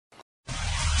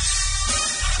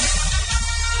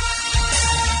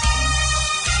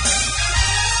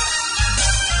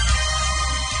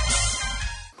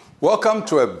Welcome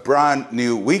to a brand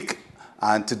new week.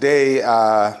 And today,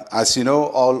 as you know,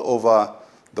 all over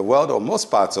the world, or most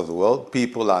parts of the world,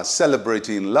 people are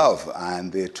celebrating love.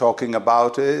 And they're talking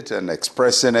about it and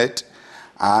expressing it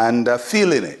and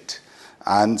feeling it.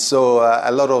 And so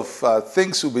a lot of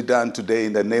things will be done today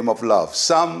in the name of love.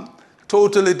 Some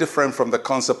totally different from the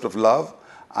concept of love,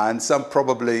 and some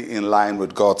probably in line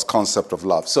with God's concept of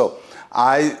love. So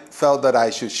I felt that I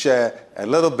should share a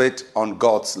little bit on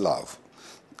God's love.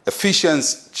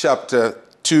 Ephesians chapter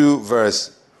 2,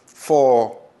 verse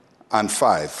 4 and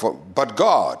 5. But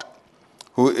God,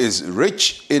 who is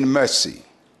rich in mercy,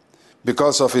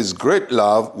 because of his great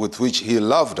love with which he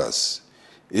loved us,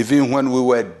 even when we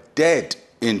were dead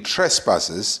in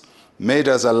trespasses, made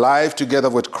us alive together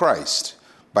with Christ.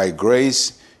 By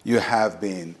grace you have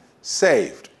been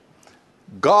saved.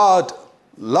 God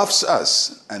loves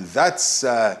us, and that's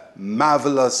a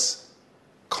marvelous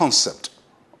concept,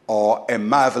 or a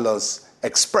marvelous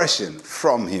expression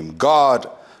from him. God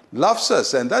loves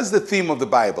us, and that's the theme of the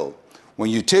Bible. When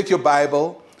you take your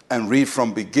Bible and read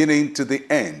from beginning to the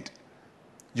end,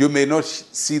 you may not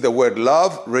see the word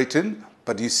love written,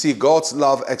 but you see God's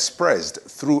love expressed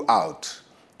throughout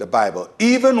the Bible.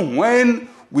 Even when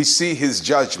we see his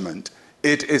judgment,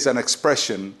 it is an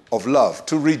expression of love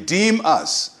to redeem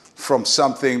us from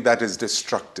something that is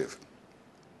destructive.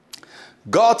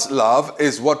 God's love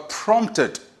is what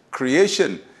prompted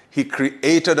creation. He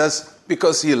created us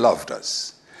because he loved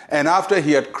us. And after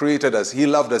he had created us, he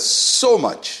loved us so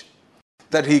much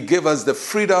that he gave us the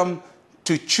freedom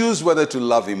to choose whether to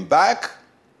love him back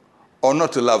or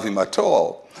not to love him at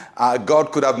all.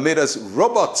 God could have made us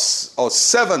robots or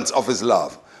servants of his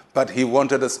love, but he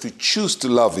wanted us to choose to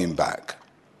love him back.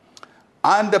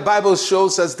 And the Bible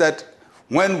shows us that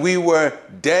when we were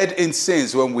dead in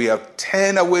sins, when we have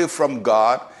turned away from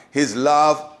God, his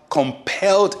love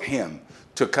compelled him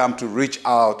to come to reach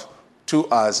out to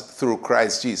us through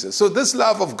Christ Jesus. So this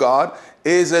love of God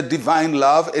is a divine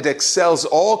love. It excels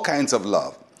all kinds of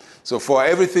love. So for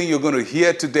everything you're going to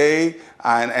hear today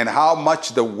and how much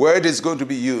the word is going to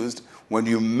be used, when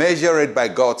you measure it by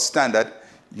God's standard,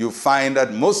 you find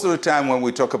that most of the time when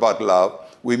we talk about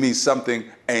love, we mean something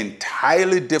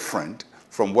entirely different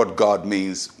from what God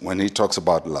means when he talks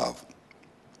about love.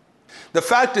 The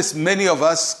fact is, many of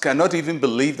us cannot even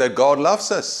believe that God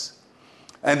loves us.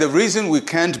 And the reason we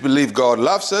can't believe God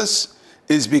loves us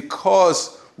is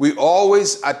because we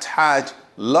always attach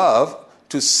love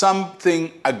to something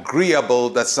agreeable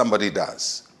that somebody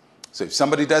does. So if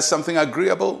somebody does something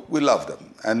agreeable, we love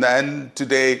them. And then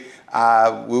today,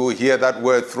 we will hear that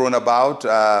word thrown about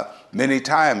many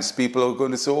times. People are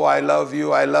going to say, oh, I love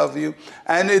you, I love you.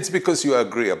 And it's because you're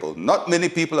agreeable. Not many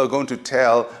people are going to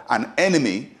tell an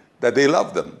enemy that they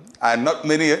love them. And not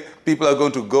many people are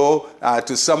going to go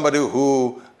to somebody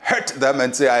who hurt them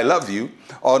and say, I love you.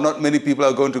 Or not many people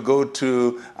are going to go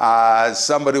to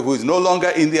somebody who is no longer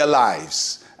in their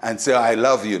lives and say, I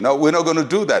love you. No, we're not going to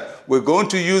do that. We're going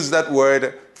to use that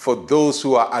word for those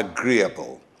who are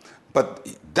agreeable. But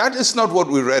that is not what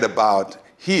we read about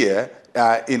here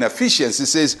in Ephesians. It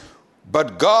says,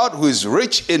 but God, who is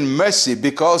rich in mercy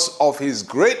because of his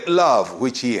great love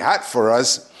which he had for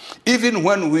us, even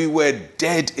when we were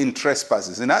dead in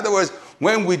trespasses. In other words,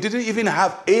 when we didn't even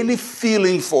have any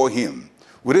feeling for him,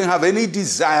 we didn't have any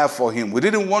desire for him, we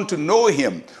didn't want to know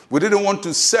him, we didn't want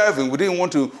to serve him, we didn't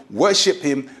want to worship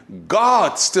him,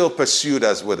 God still pursued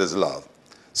us with his love.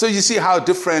 So you see how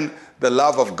different the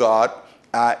love of God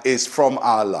is from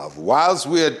our love. Whilst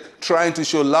we're trying to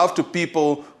show love to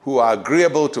people who are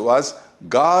agreeable to us,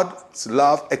 God's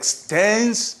love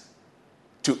extends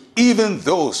to even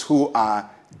those who are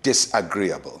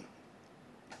disagreeable.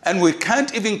 And we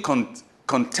can't even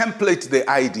contemplate the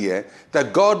idea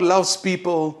that God loves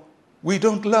people we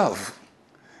don't love.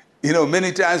 You know,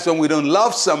 many times when we don't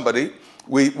love somebody,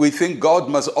 we think God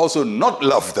must also not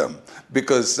love them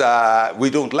because we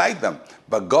don't like them.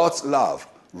 But God's love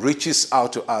reaches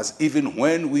out to us even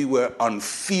when we were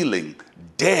unfeeling,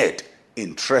 dead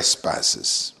in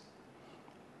trespasses.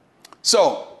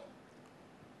 So,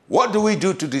 what do we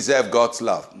do to deserve God's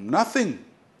love? Nothing.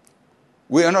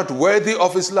 We are not worthy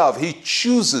of his love. He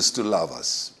chooses to love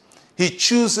us. He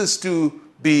chooses to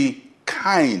be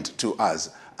kind to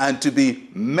us and to be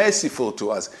merciful to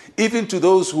us, even to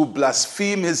those who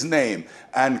blaspheme his name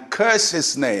and curse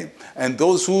his name, and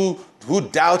those who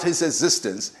doubt his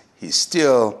existence. He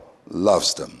still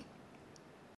loves them.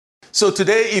 So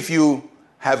today, if you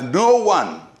have no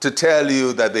one to tell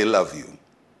you that they love you,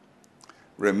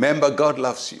 remember God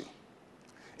loves you.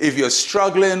 If you're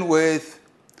struggling with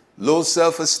low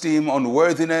self-esteem,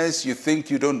 unworthiness, you think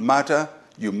you don't matter,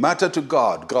 you matter to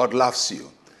God. God loves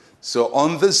you. So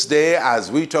on this day,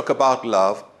 as we talk about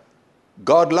love,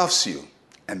 God loves you.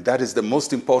 And that is the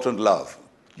most important love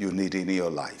you need in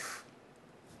your life.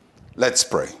 Let's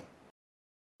pray.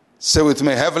 Say with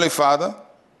me, Heavenly Father,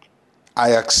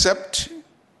 I accept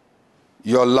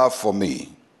your love for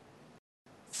me.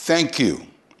 Thank you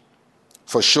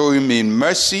for showing me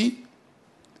mercy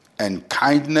and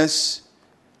kindness.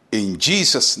 In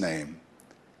Jesus' name,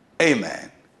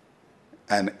 amen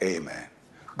and amen.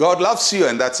 God loves you,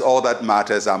 and that's all that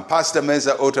matters. I'm Pastor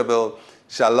Mensa Otabil.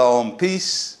 Shalom,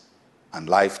 peace, and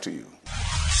life to you.